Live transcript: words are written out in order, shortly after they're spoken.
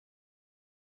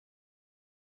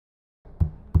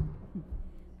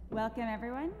Welcome,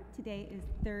 everyone. Today is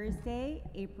Thursday,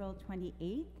 April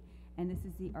 28th, and this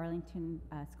is the Arlington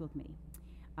School Committee.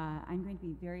 I'm going to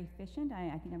be very efficient.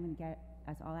 I think I'm going to get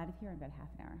us all out of here in about half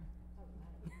an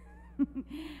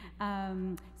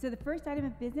hour. So the first item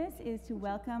of business is to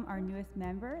welcome our newest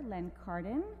member, Len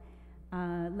Carden.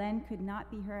 Len could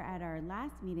not be here at our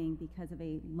last meeting because of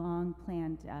a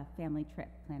long-planned family trip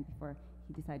planned before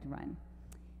he decided to run.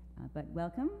 But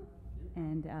welcome,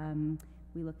 and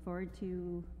we look forward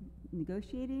to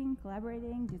negotiating,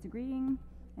 collaborating, disagreeing,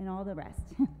 and all the rest.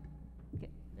 Good.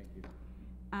 Thank you.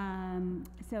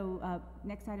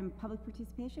 Next item, public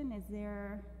participation. Is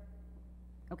there?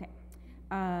 Okay.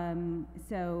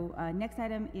 Next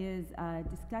item is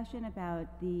discussion about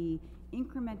the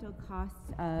incremental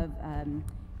costs of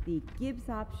the Gibbs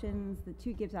options, the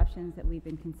two Gibbs options that we've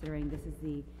been considering. This is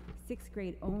the 6th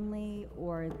grade only,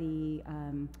 or the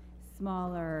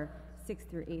smaller 6th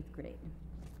through 8th grade.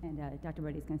 And Dr.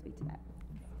 Brody is going to speak to that.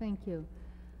 Thank you.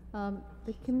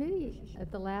 The committee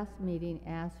at the last meeting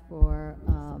asked for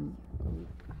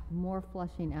more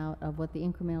fleshing out of what the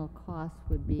incremental costs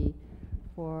would be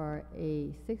for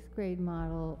a 6th grade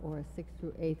model or a 6th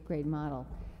through 8th grade model.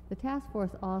 The task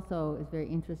force also is very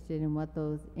interested in what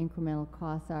those incremental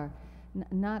costs are,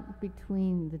 not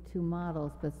between the two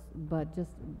models, but just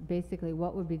basically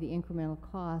what would be the incremental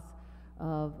costs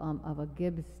of a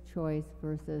Gibbs choice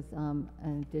versus an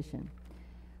addition.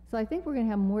 So I think we're going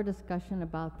to have more discussion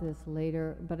about this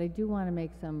later, but I do want to make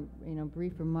some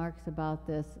brief remarks about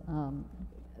this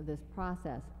this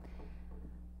process.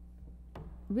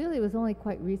 Really, it was only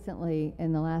quite recently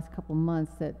in the last couple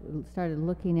months that we started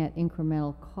looking at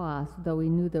incremental costs, though we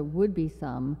knew there would be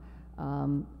some,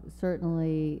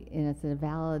 certainly, and it's a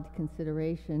valid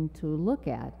consideration to look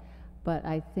at. But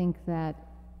I think that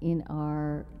in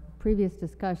our previous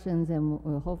discussions, and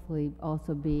will hopefully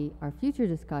also be our future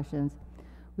discussions,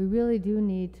 we really do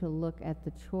need to look at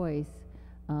the choice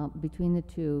between the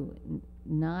two,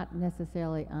 not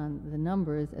necessarily on the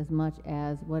numbers as much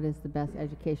as what is the best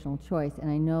educational choice. And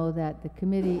I know that the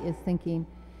committee is thinking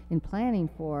in planning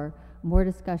for more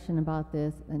discussion about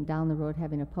this, and down the road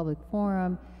having a public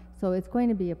forum. So it's going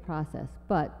to be a process.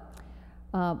 But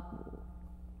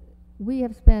we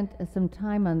have spent some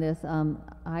time on this.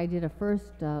 I did a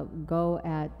first go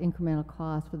at incremental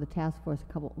costs for the task force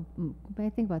I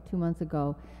think about 2 months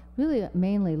ago, really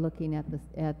mainly looking at the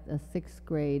 6th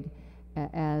grade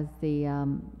as the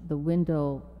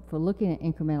window for looking at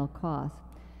incremental costs.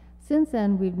 Since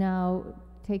then, we've now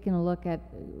taken a look at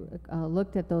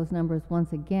looked at those numbers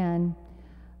once again,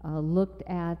 looked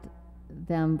at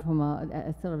them from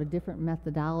a sort of a different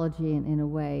methodology in a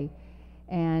way,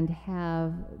 and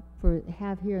have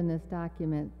here in this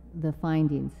document the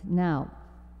findings. Now,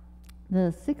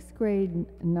 the 6th grade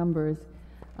numbers,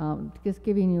 just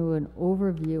giving you an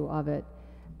overview of it,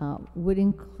 would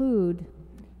include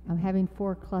having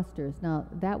 4 clusters. Now,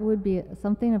 that would be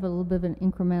something of a little bit of an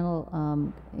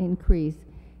incremental increase,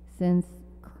 since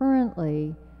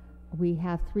currently we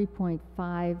have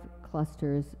 3.5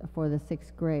 clusters for the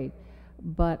 6th grade.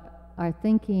 But our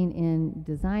thinking in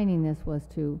designing this was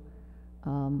to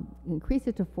increase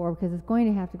it to 4, because it's going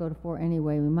to have to go to 4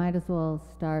 anyway. We might as well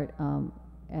start in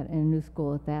a new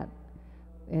school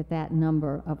at that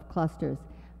number of clusters,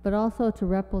 but also to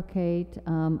replicate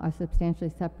our substantially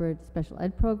separate special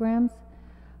ed programs,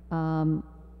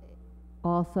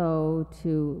 also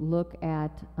to look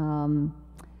at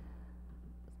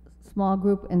small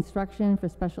group instruction for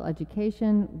special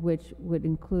education, which would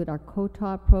include our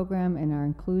co-taught program and our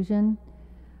inclusion.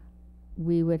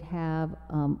 We would have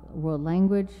world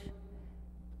language,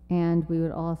 and we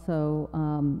would also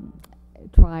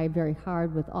try very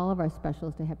hard with all of our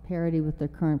specials to have parity with their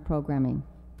current programming.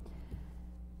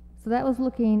 So that was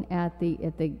looking at the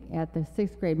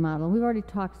 6th grade model. We've already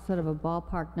talked sort of a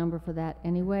ballpark number for that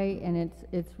anyway, and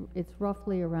it's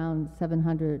roughly around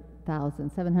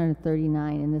 700,000,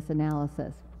 739 in this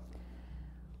analysis.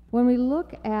 When we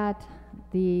look at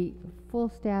the full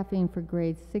staffing for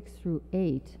grades 6 through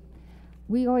 8,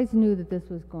 we always knew that this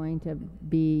was going to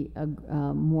be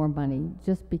more money,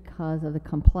 just because of the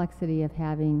complexity of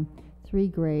having 3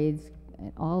 grades,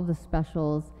 all of the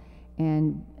specials,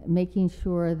 and making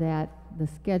sure that the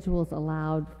schedules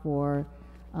allowed for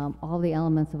all the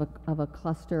elements of a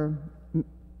cluster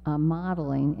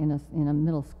modeling in a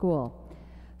middle school.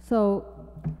 So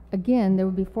again, there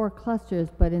would be 4 clusters,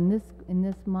 but in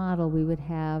this model we would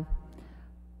have,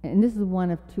 and this is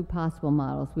one of 2 possible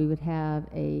models, we would have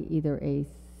either a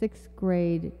 6th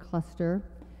grade cluster,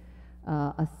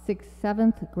 a 6th,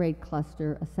 7th grade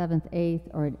cluster, a 7th, 8th,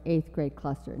 or an 8th grade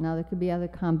cluster. Now, there could be other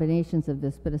combinations of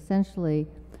this, but essentially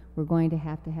we're going to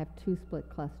have 2 split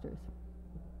clusters.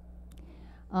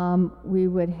 We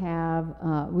would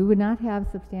not have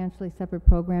substantially separate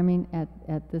programming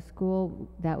at the school.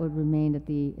 That would remain at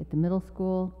the middle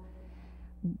school.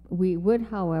 We would,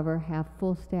 however, have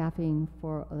full staffing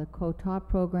for the co-taught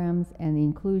programs and the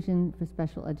inclusion for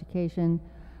special education,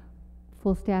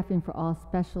 full staffing for all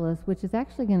specialists, which is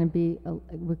actually going to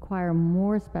require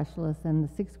more specialists than the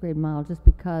 6th grade model, just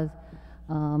because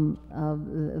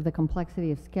of the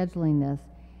complexity of scheduling this.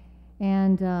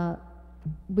 And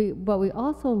but we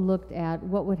also looked at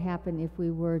what would happen if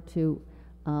we were to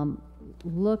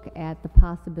look at the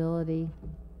possibility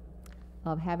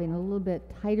of having a little bit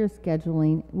tighter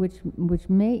scheduling, which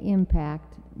may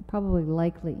impact, probably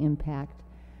likely impact,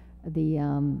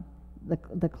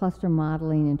 the cluster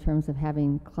modeling in terms of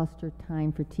having cluster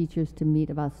time for teachers to meet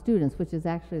about students, which is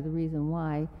actually the reason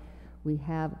why we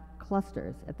have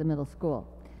clusters at the middle school.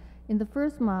 In the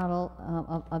first model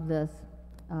of this,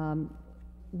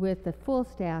 with the full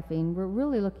staffing, we're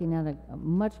really looking at a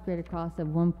much greater cost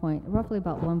of roughly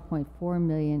about 1.4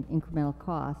 million incremental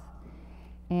costs.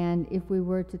 And if we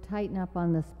were to tighten up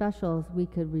on the specials, we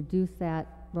could reduce that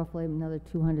roughly another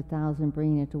 200,000,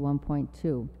 bringing it to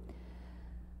 1.2.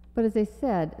 But as I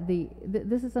said,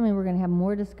 this is something we're going to have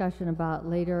more discussion about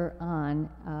later on.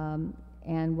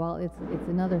 And while it's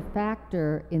another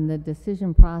factor in the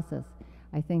decision process,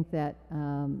 I think that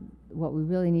what we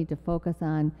really need to focus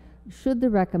on, should the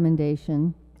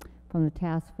recommendation from the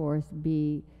task force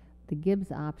be the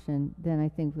Gibbs option, then I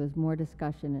think there's more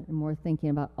discussion and more thinking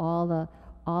about all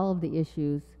of the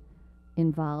issues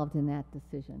involved in that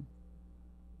decision.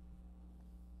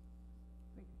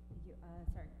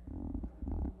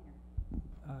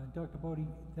 Dr. Bodie,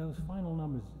 those final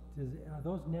numbers, are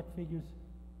those net figures?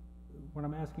 What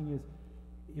I'm asking is,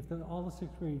 if all the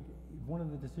 6th grade, if one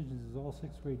of the decisions is all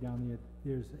 6th grade down there,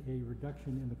 there's a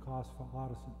reduction in the cost for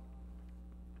Ottoson.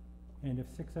 And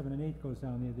if 6, 7, and 8 goes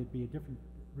down there, there'd be a different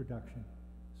reduction.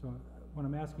 So what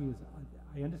I'm asking is,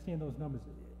 I understand those numbers.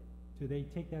 Do they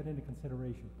take that into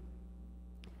consideration?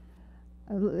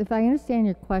 If I understand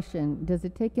your question, does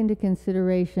it take into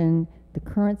consideration the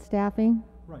current staffing?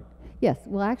 Right. Yes.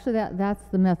 Well, actually, that's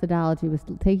the methodology, was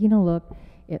taking a look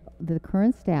at the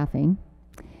current staffing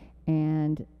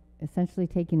and essentially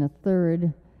taking a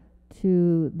third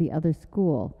to the other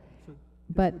school. So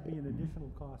but this would be an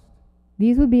additional cost?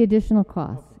 These would be additional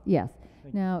costs, okay. yes.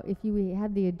 Thank now, if you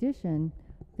had the addition,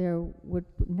 there would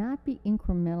not be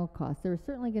incremental costs. There are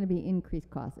certainly going to be increased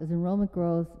costs. As enrollment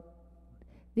grows,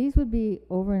 these would be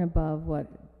over and above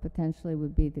what potentially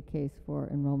would be the case for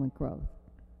enrollment growth.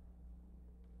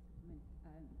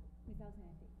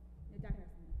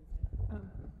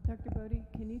 Dr. Bodie,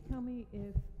 can you tell me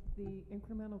if the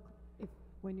incremental,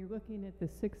 when you're looking at the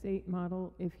 6-8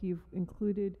 model, if you've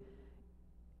included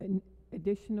an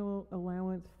additional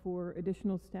allowance for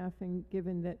additional staffing,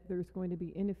 given that there's going to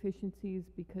be inefficiencies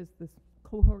because the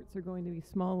cohorts are going to be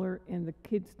smaller and the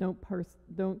kids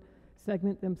don't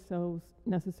segment themselves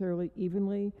necessarily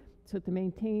evenly, so to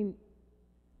maintain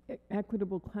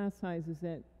equitable class sizes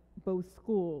at both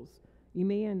schools, you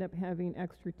may end up having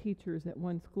extra teachers at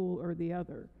one school or the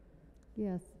other.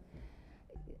 Yes.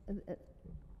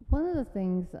 One of the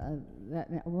things that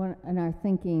in our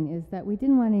thinking is that we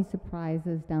didn't want any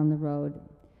surprises down the road.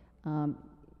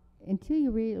 Until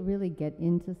you really get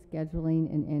into scheduling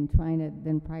and trying to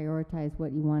then prioritize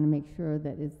what you want to make sure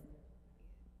that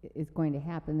is going to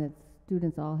happen, that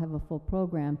students all have a full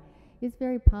program, it's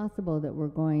very possible that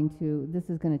this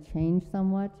is going to change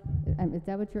somewhat. Is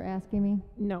that what you're asking me?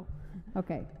 No.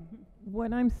 Okay.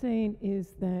 What I'm saying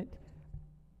is that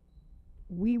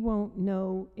we won't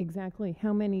know exactly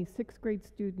how many 6th grade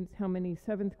students, how many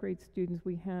 7th grade students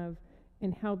we have,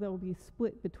 and how they'll be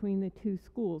split between the 2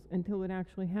 schools until it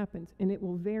actually happens. And it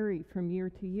will vary from year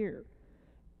to year.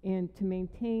 And to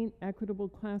maintain equitable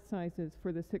class sizes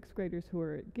for the 6th graders who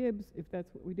are at Gibbs, if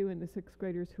that's what we do, and the 6th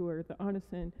graders who are at the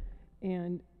Ottoson,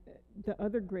 and the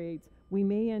other grades, we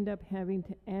may end up having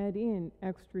to add in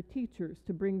extra teachers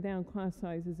to bring down class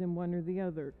sizes in one or the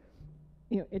other.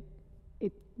 You know, yes.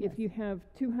 If you have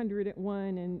 200 at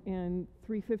one and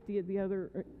 350 at the other,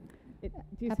 do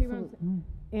you see what I'm saying?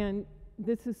 And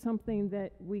this is something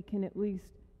that we can at least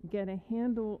get a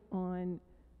handle on,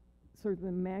 sort of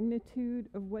the magnitude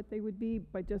of what they would be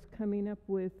by just coming up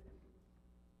with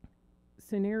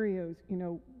scenarios. You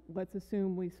know, let's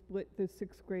assume we split the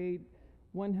 6th grade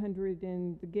 100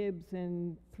 in the Gibbs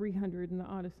and 300 in the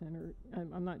Ottoson, or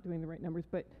I'm not doing the right numbers,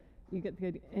 but you get the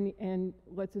idea. And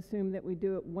let's assume that we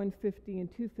do it 150 and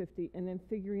 250, and then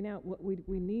figuring out what we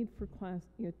need for class,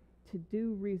 to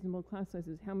do reasonable class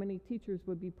sizes? How many teachers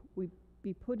would we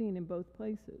be putting in both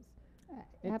places?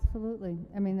 Absolutely.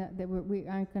 I mean, that we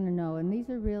aren't going to know. And these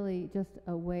are really just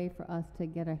a way for us to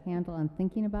get a handle on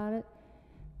thinking about it.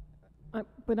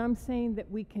 But I'm saying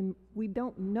that we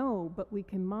don't know, but we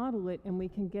can model it and we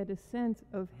can get a sense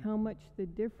of how much the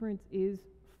difference is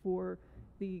for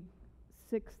the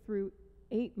 6 through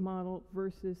 8 model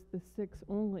versus the 6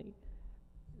 only.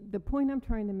 The point I'm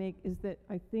trying to make is that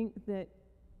I think that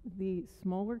the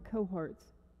smaller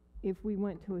cohorts, if we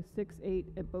went to a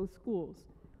 6-8 at both schools,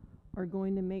 are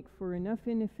going to make for enough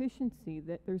inefficiency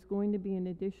that there's going to be an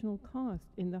additional cost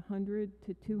in the $100,000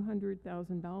 to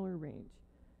 $200,000 range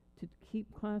to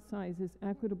keep class sizes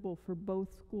equitable for both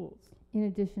schools. In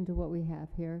addition to what we have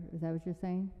here, is that what you're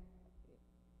saying?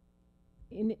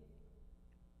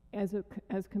 As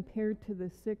compared to the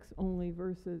 6 only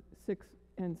versus 6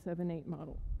 and 7-8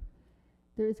 model.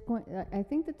 I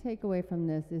think the takeaway from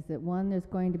this is that 1, there's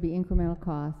going to be incremental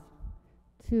costs.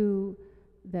 2,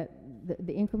 that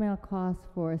the incremental costs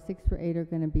for a 6 through 8 are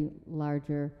going to be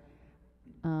larger.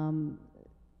 And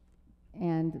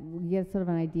we get sort of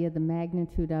an idea of the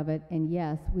magnitude of it. And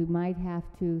yes, we might have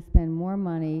to spend more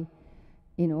money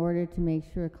in order to make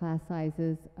sure class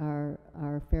sizes are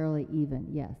fairly even,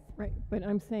 yes. Right, but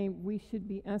I'm saying we should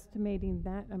be estimating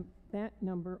that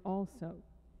number also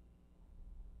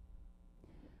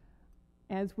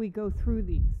as we go through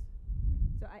these.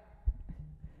 So I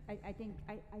think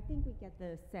we get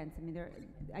the sense. I mean,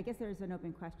 I guess there's an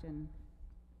open question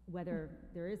whether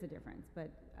there is a difference, but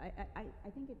I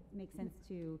think it makes sense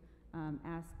to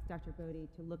ask Dr. Bodie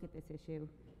to look at this issue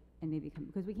and maybe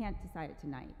because we can't decide it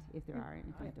tonight if there are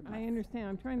any kind of I understand.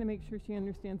 I'm trying to make sure she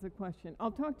understands the question.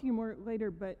 I'll talk to you more later,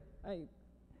 but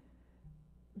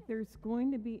there's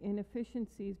going to be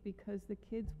inefficiencies because the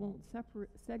kids won't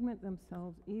segment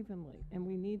themselves evenly, and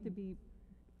we need to be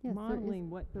modeling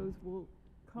what those will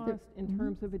cost in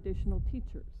terms of additional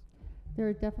teachers. There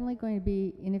are definitely going to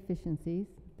be inefficiencies,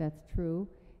 that's true,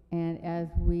 and as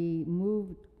we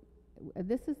move,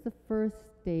 this is the first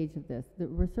stage of this.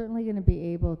 We're certainly going to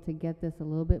be able to get this a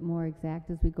little bit more exact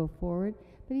as we go forward,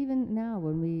 but even now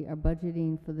when we are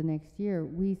budgeting for the next year,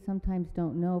 we sometimes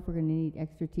don't know if we're going to need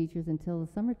extra teachers until the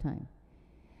summertime.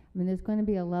 I mean, there's going to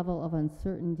be a level of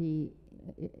uncertainty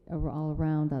all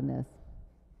around on this.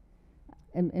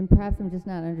 And perhaps I'm just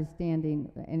not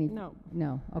understanding any.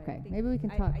 No. Okay. Maybe we can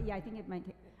talk. Yeah, I think it might.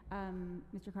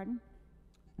 Mr. Cardin.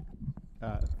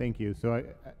 Thank you. So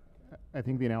I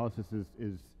think the analysis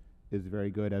is very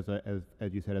good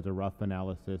as you said, as a rough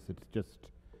analysis. It's just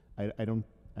I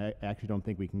actually don't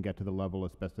think we can get to the level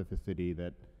of specificity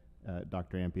that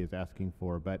Dr. Ampe is asking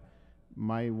for. But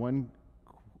my one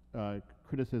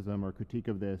criticism or critique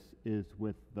of this is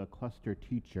with the cluster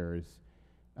teachers.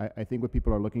 I think what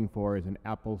people are looking for is an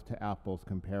apples-to-apples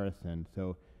comparison.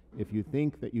 So if you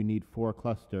think that you need 4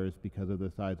 clusters because of the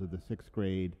size of the 6th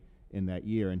grade in that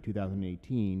year, in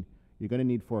 2018, you're going to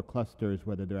need 4 clusters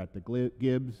whether they're at the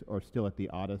Gibbs or still at the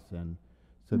Ottoson.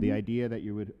 So the idea that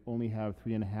you would only have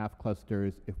 3.5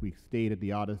 clusters if we stayed at the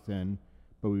Ottoson,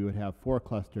 but we would have 4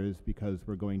 clusters because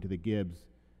we're going to the Gibbs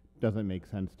doesn't make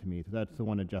sense to me. So that's the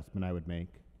one adjustment I would make.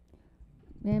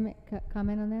 May I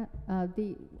comment on that?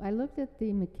 I looked at the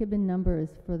McKibben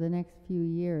numbers for the next few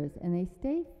years, and they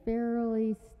stay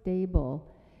fairly stable.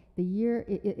 The year,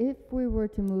 if we were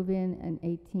to move in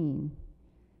 18,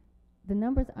 the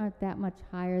numbers aren't that much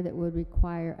higher that would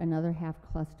require another half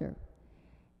cluster.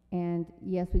 And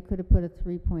yes, we could have put a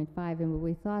 3.5 in, but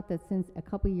we thought that since a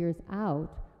couple years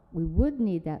out, we would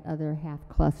need that other half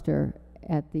cluster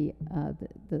at the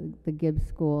Gibbs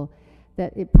school,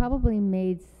 that it probably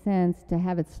made sense to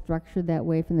have it structured that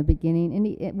way from the beginning. And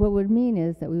what would mean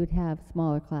is that we would have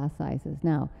smaller class sizes.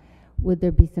 Now, would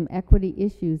there be some equity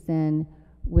issues then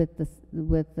would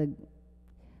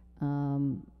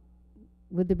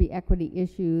there be equity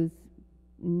issues?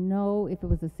 No, if it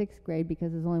was a 6th grade,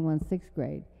 because there's only one 6th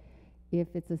grade.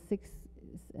 If it's a 6,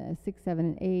 7,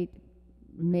 and 8,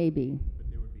 maybe. But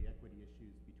there would be equity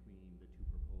issues between the 2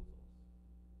 proposals.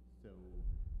 So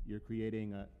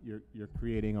you're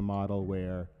creating a model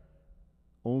where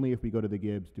only if we go to the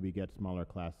Gibbs do we get smaller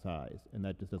class size, and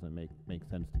that just doesn't make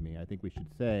sense to me. I think we should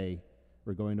say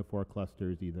we're going to 4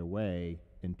 clusters either way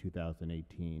in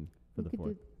 2018 for the 6th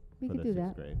grade.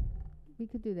 We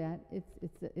could do that.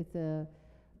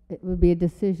 It would be a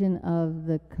decision of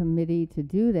the committee to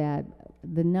do that.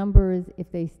 The numbers,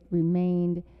 if they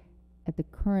remained at the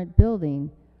current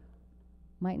building,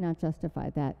 might not justify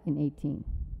that in 18.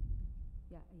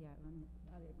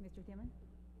 Mr. Thielman?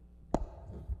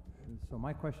 So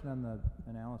my question on the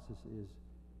analysis is,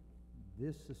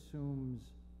 this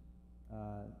assumes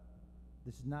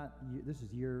This is not, this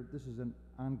is an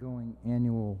ongoing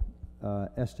annual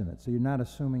estimate. So you're not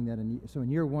assuming that so in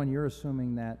year one, you're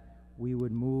assuming that we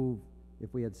would move,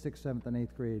 if we had 6th, 7th, and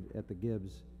 8th grade at the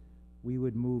Gibbs, we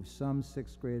would move some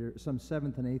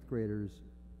 7th and 8th graders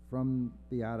from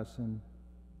the Addison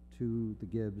to the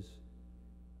Gibbs,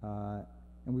 and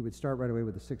we would start right away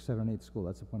with the 6th, 7th, and 8th school.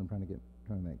 That's the point I'm trying to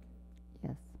make.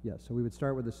 Yes. Yes, so we would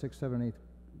start with the 6th, 7th, and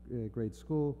 8th grade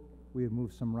school. We would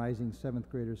move some rising 7th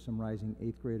graders, some rising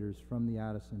 8th graders from the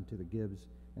Addison to the Gibbs,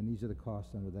 and these are the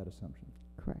costs under that assumption.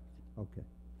 Correct. Okay,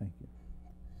 thank you.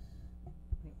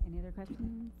 Okay, any other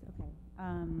questions? Okay.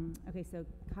 Okay, so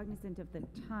cognizant of the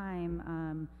time,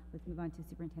 let's move on to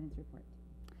superintendent's report.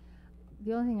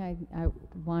 The only thing I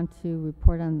want to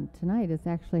report on tonight is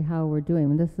actually how we're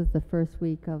doing. This is the first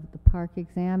week of the park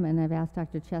exam, and I've asked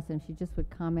Dr. Chesson if she just would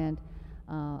comment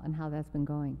on how that's been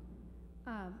going.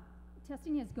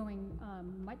 Testing is going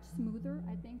much smoother,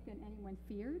 I think, than anyone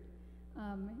feared.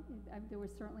 There were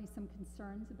certainly some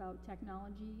concerns about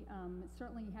technology.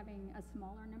 Certainly having a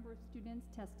smaller number of students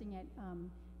testing at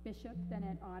Bishop than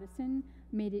at Addison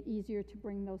made it easier to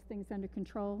bring those things under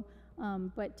control.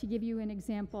 But to give you an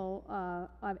example,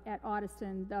 at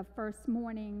Addison, the first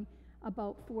morning,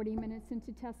 about 40 minutes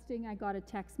into testing, I got a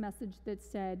text message that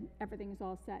said, everything's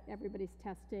all set, everybody's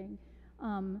testing.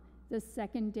 The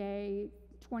second day,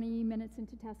 20 minutes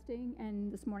into testing, and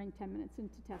this morning 10 minutes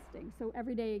into testing. So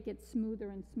every day it gets smoother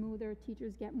and smoother.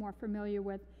 Teachers get more familiar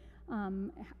with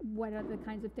what are the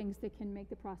kinds of things that can make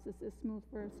the process as smooth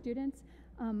for students.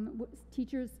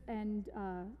 Teachers and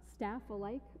staff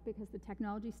alike, because the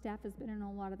technology staff has been in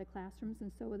a lot of the classrooms,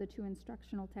 and so are the 2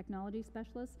 instructional technology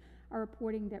specialists, are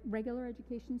reporting that regular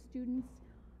education students,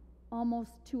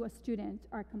 almost to a student,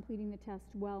 are completing the test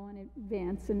well in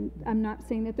advance. And I'm not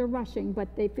saying that they're rushing,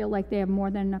 but they feel like they have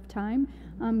more than enough time.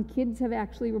 Kids have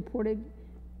actually reported,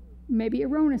 maybe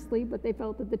erroneously, but they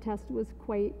felt that the test was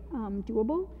quite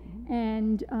doable.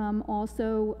 And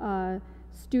also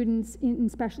students in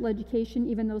special education,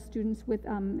 even those students with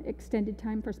extended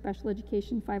time for special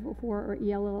education, 504 or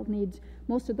ELL needs,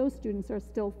 most of those students are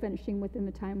still finishing within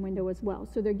the time window as well.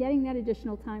 So they're getting that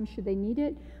additional time should they need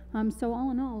it. So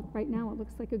all in all, right now, it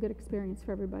looks like a good experience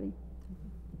for everybody.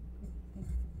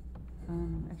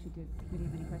 Actually, do we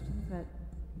have any questions?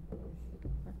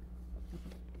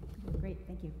 Great,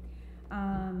 thank you.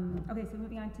 Okay, so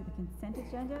moving on to the consent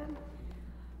agenda.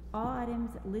 All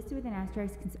items listed with an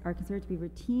asterisk are considered to be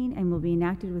routine and will be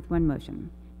enacted with one motion.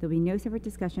 There will be no separate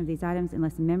discussion of these items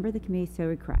unless a member of the committee so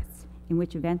requests, in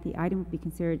which event the item will be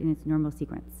considered in its normal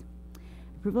sequence.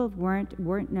 Approval of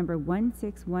warrant number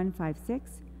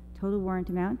 16156, total warrant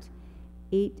amount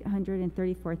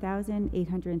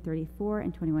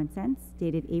 $834,834.21,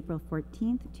 dated April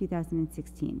 14th,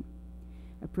 2016.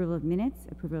 Approval of minutes,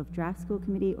 approval of draft school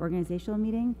committee organizational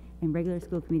meeting, and regular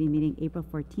school committee meeting April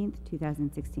 14th,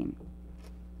 2016.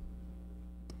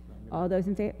 All those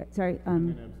in favor, sorry.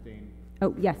 I'm gonna abstain.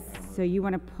 Oh, yes, so you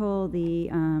want to pull the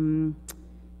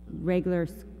regular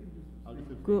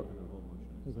school,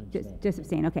 just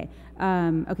abstain, okay.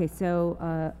 Okay, so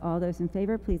all those in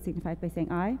favor, please signify by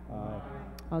saying aye. Aye.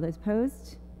 All those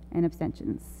opposed and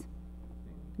abstentions.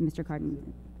 Mr.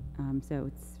 Cardin, so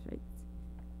it's right.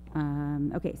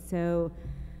 Okay, so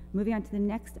moving on to the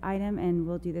next item, and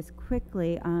we'll do this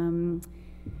quickly. I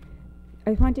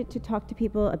wanted to talk to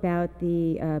people about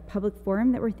the public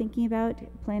forum that we're thinking about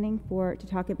planning for, to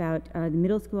talk about the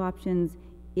middle school options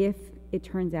if it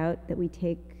turns out that we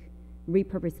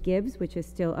repurpose Gibbs, which is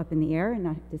still up in the air and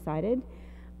not decided.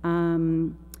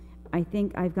 I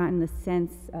think I've gotten the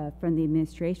sense from the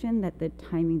administration that the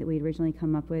timing that we had originally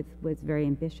come up with was very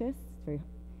ambitious.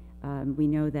 We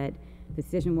know that the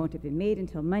decision won't have been made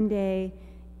until Monday,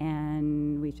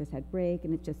 and we just had break,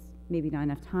 and it's just maybe not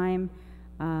enough time.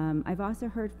 I've also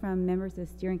heard from members of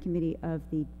the steering committee of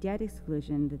the debt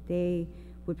exclusion that they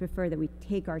would prefer that we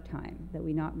take our time, that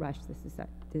we not rush this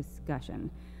discussion.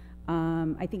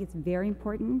 I think it's very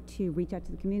important to reach out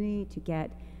to the community, to get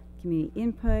community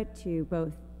input, to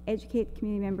both educate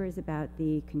community members about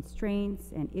the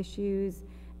constraints and issues,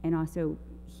 and also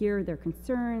hear their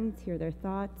concerns, hear their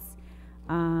thoughts.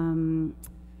 And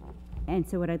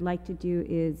so what I'd like to do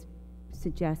is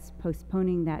suggest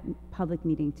postponing that public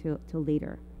meeting till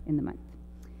later in the month.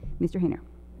 Mr. Hayner.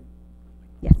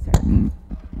 Yes, sir.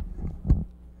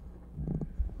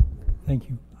 Thank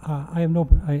you. I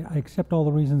accept all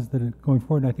the reasons that are going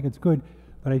forward, and I think it's good,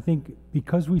 but I think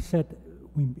because we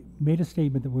made a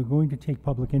statement that we're going to take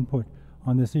public input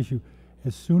on this issue,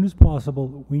 as soon as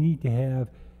possible, we need to have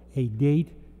a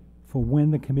date for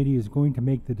when the committee is going to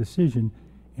make the decision,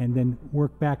 and then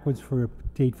work backwards for a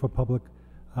date for public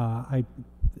I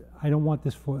don't want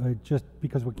this for, just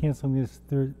because we're canceling this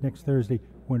next Thursday,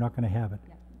 we're not going to have it.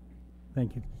 Yeah.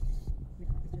 Thank you.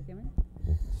 Mr. Gilman?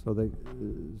 So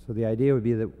the idea would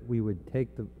be that we would take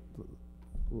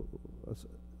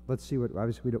let's see what,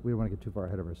 obviously we don't want to get too far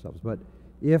ahead of ourselves, but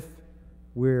if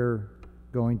we're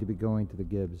going to be going to the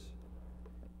Gibbs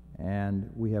and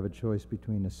we have a choice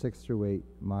between a 6th through 8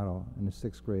 model and a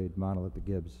 6th grade model at the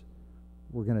Gibbs,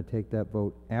 we're going to take that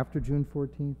vote after June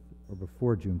 14th or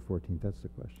before June 14th? That's the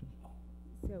question.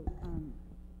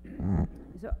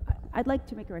 So I'd like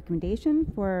to make a recommendation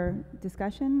for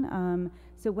discussion.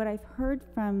 So what I've heard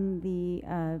from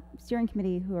the steering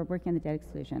committee who are working on the debt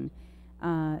exclusion,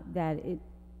 I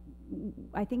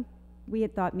think we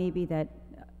had thought maybe that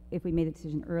if we made the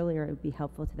decision earlier, it would be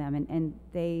helpful to them. And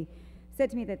they said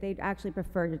to me that they'd actually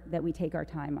prefer that we take our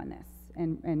time on this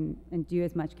and do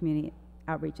as much community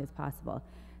outreach as possible.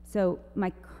 So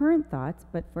my current thoughts,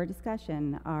 but for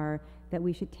discussion, are that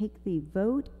we should take the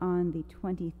vote on the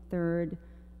 23rd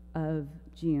of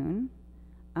June,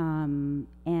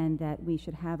 and that we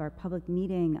should have our public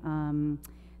meeting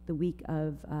the week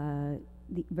of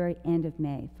the very end of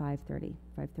May, 5:31,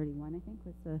 I think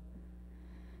was the.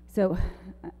 So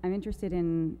I'm interested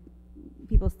in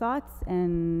people's thoughts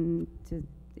and to,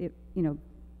 see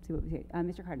what we say.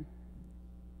 Mr. Carden.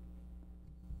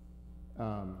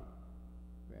 I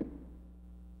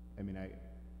mean,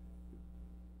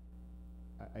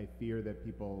 I fear that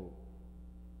people.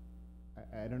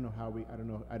 I don't know how I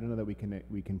don't know that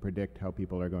we can predict how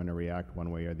people are going to react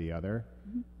one way or the other.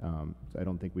 Mm-hmm. So I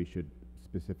don't think we should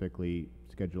specifically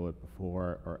schedule it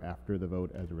before or after the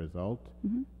vote as a result.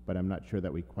 Mm-hmm. But I'm not sure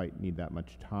that we quite need that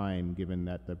much time, given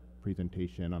that the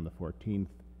presentation on the 14th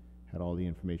had all the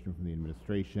information from the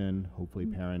administration. Hopefully,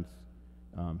 mm-hmm. parents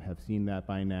have seen that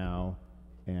by now,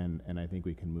 and I think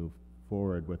we can move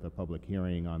forward with a public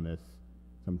hearing on this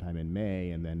sometime in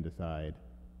May, and then decide,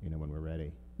 when we're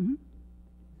ready. Mm-hmm.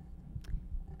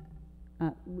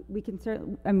 We can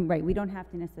certainly, right, we don't have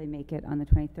to necessarily make it on the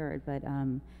 23rd, but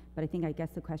I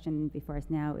guess the question before us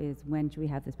now is when should we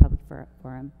have this public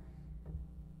forum?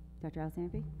 Dr.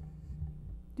 Alice-Ampe?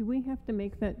 Do we have to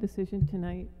make that decision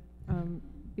tonight?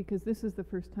 Because this is the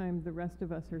first time the rest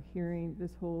of us are hearing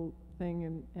this whole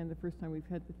thing and the first time we've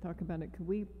had to talk about it. Could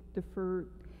we defer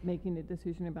making a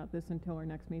decision about this until our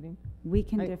next meeting? We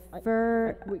can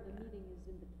defer.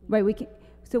 Right, we can.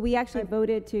 So we actually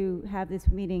voted to have this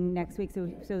meeting next week, so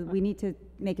we need to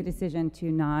make a decision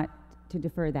to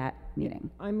defer that meeting.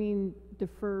 I mean,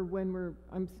 defer when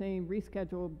I'm saying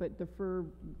reschedule, but defer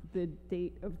the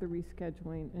date of the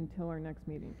rescheduling until our next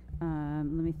meeting. Let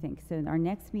me think. So our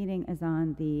next meeting is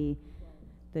on the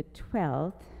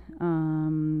 12th.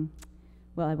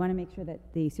 Well, I want to make sure that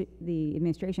the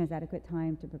administration has adequate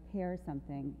time to prepare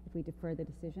something. If we defer the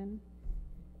decision,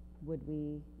 would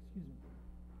we? Excuse me.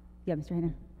 Yeah, Mr.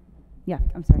 Hayner. Yeah,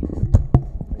 I'm sorry.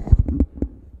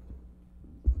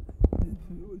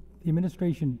 The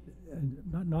administration,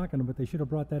 not knocking them, but they should have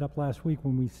brought that up last week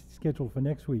when we scheduled for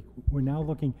next week. We're now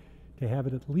looking to have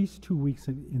it at least 2 weeks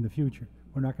in the future.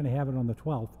 We're not going to have it on the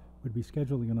 12th. We'd be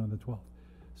scheduling it on the 12th.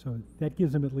 So that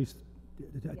gives them at least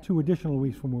 2 additional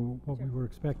weeks from what we were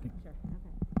expecting. Sure.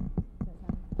 Okay.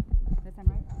 Does that sound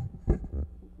right?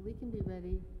 We can be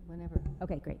ready whenever.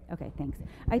 Okay, great. Okay, thanks.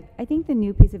 I think the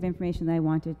new piece of information that I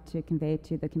wanted to convey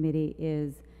to the committee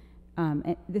is,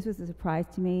 and this was a surprise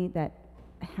to me, that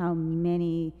how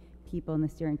many people in the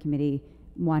steering committee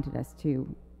wanted us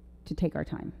to take our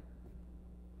time.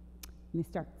 Ms.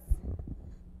 Starks.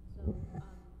 So,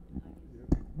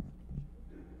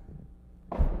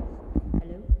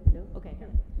 hello, okay. So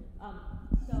my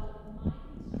concern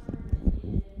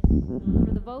is not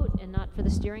for the vote and not for the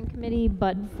steering committee,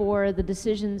 but for the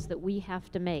decisions that we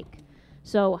have to make.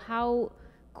 So how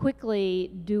quickly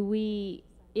do we,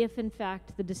 if in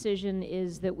fact the decision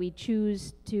is that we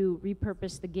choose to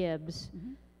repurpose the Gibbs,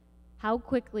 Mm-hmm. how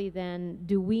quickly then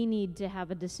do we need to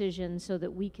have a decision so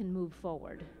that we can move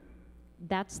forward?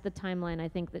 That's the timeline I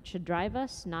think that should drive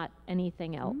us, not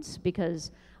anything else, because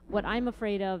what I'm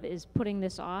afraid of is putting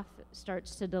this off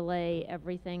starts to delay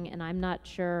everything, and I'm not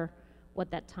sure what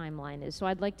that timeline is. So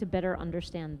I'd like to better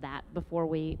understand that before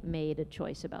we made a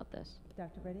choice about this.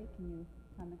 Dr. Brady, can you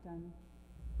comment on?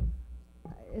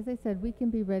 As I said, we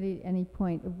can be ready at any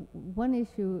point. One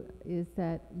issue is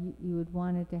that you would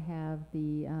wanted to have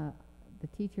the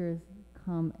teachers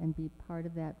come and be part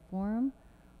of that forum,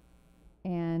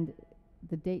 and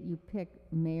the date you pick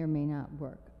may or may not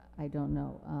work. I don't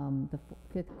know. The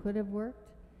 5th could have worked.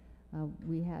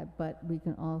 But we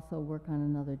can also work on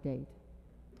another date.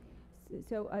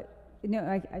 So, no,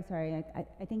 I'm sorry.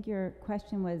 I think your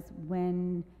question was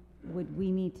when would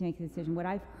we need to make a decision? What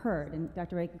I've heard, and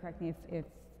Dr. Ray can correct me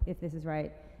if this is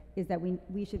right, is that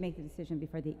we should make the decision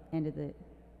before the end of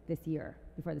this year,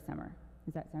 before the summer.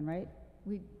 Does that sound right?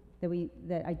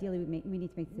 That ideally we need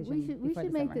to make the decision before the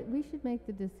summer. We should make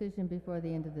the decision before the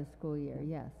end of the school year,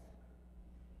 yes.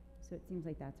 So it seems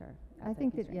like that's our I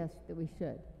think that, yes, that we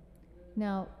should.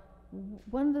 Now,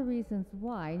 one of the reasons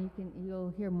why, and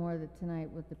you'll hear more of it tonight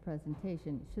with the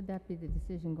presentation, should that be the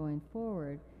decision going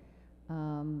forward,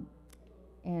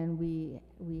 and we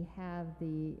have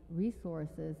the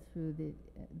resources through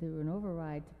an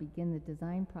override to begin the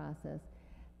design process,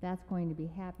 that's going to be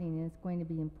happening, and it's going to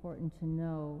be important to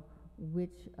know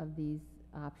which of these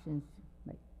options.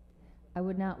 Right. I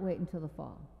would not wait until the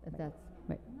fall, if that's,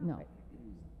 right. No. Right.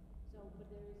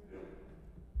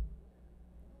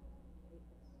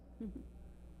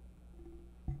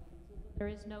 There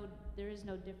is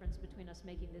no difference between us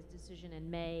making this decision in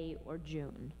May or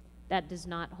June. That does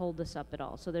not hold us up at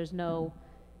all. So there's no,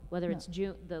 whether it's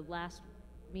June, the last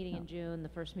meeting in June, the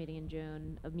first meeting in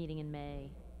June, a meeting in May.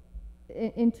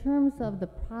 In terms of the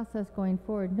process going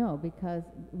forward, no, because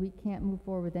we can't move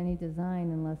forward with any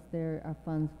design unless there are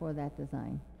funds for that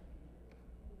design.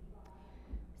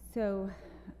 So,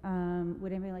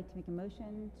 would anybody like to make a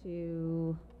motion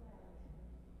to,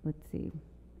 let's see.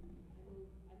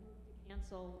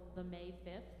 Cancel the May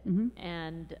 5th, Mm-hmm.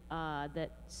 and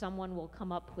that someone will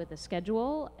come up with a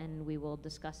schedule, and we will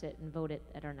discuss it and vote it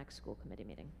at our next school committee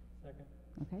meeting. Second.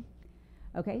 Okay.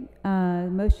 Okay.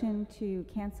 Motion to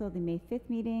cancel the May 5th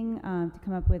meeting, to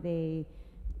come up with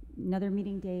another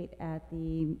meeting date at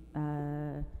the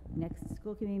next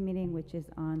school committee meeting, which is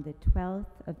on the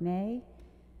 12th of May.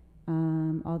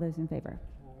 All those in favor?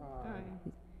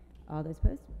 Aye. All those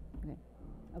opposed? Okay.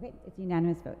 Okay, it's a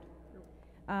unanimous vote.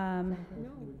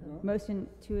 Motion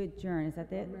to adjourn, is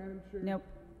that it? Madam Chair? Nope.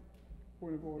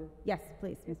 Point of order. Yes,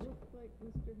 please, It Mr. looks like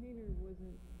Mr. Hayner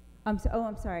wasn't. I'm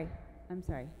sorry. I'm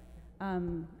sorry.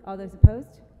 All those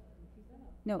opposed?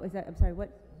 No, is that, I'm sorry, what?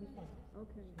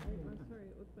 Okay, I'm sorry,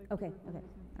 it looks like. Okay, he okay.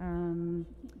 wasn't.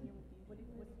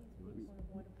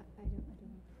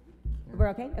 We're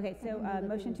okay? Okay, so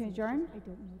motion to adjourn? I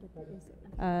don't know that there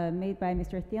is. Made by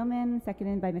Mr. Thielman,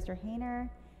 seconded by Mr. Hayner.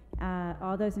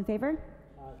 All those in favor?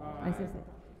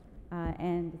 Aye.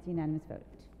 And it's a unanimous vote.